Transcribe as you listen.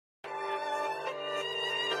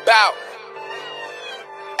bow.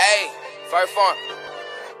 Ayy, Fivio Foreign.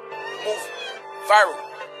 Move, viral,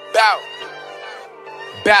 bow.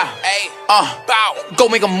 Bow, bow. go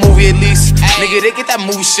make a movie at least. Nigga, they get that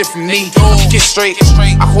movie shit from me. Get straight,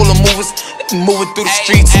 I call them movers, moving through the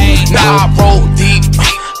streets. Nah, I roll deep,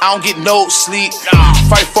 I don't get no sleep.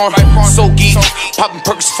 Fivio Foreign, so geek, popping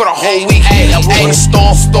perks for the whole week. I work in the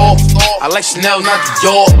store, I like Chanel, not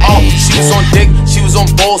Dior. She was on dick, she was on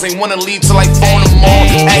balls, ain't wanna leave till like 4 in the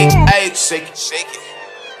morning. Ayy, shake it, shake it,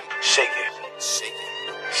 shake it, shake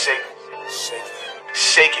it, shake it, shake it.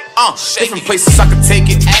 Shake it, different places I could take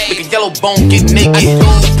it. Make a yellow bone get naked.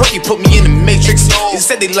 The perky put me in the matrix. They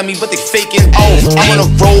said they love me, but they faking. I'm on a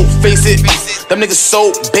roll, face it. Them niggas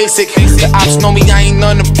so basic. The ops know me, I ain't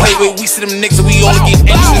nothing to play with. We see them niggas, we all get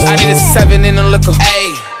anxious. I need a 7 in the liquor.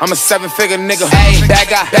 I'm a 7-figure nigga. Bad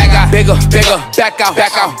guy, bigger,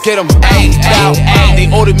 back out, get him. They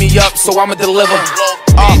ordered me up, so I'ma deliver.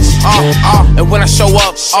 And when I show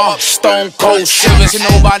up, stone cold shivers. You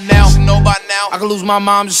know by now, I can lose my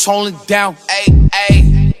mom just holding it down.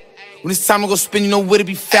 When it's time to go spin, you know where to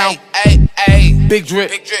be found. Big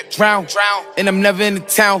drip, drown, and I'm never in the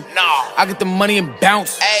town. I get the money and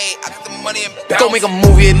bounce. Go make a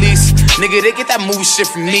movie at least. Nigga, they get that movie shit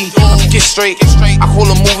from me. Get straight, I call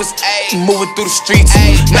them movers, moving through the streets.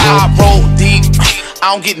 Nah, I roll deep,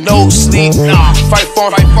 I don't get no sleep. Fivio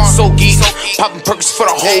Foreign, so geek, popping perks for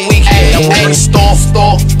the whole week. I work in the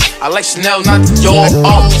store, I like Chanel, not Dior.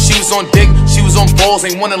 She was on dick, she was on balls,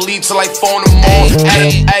 ain't wanna leave till like 4 in the morning.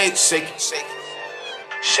 Ayy, shake it, shake it,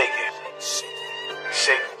 shake it,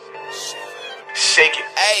 shake it, shake it,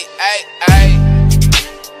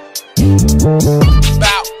 ayy.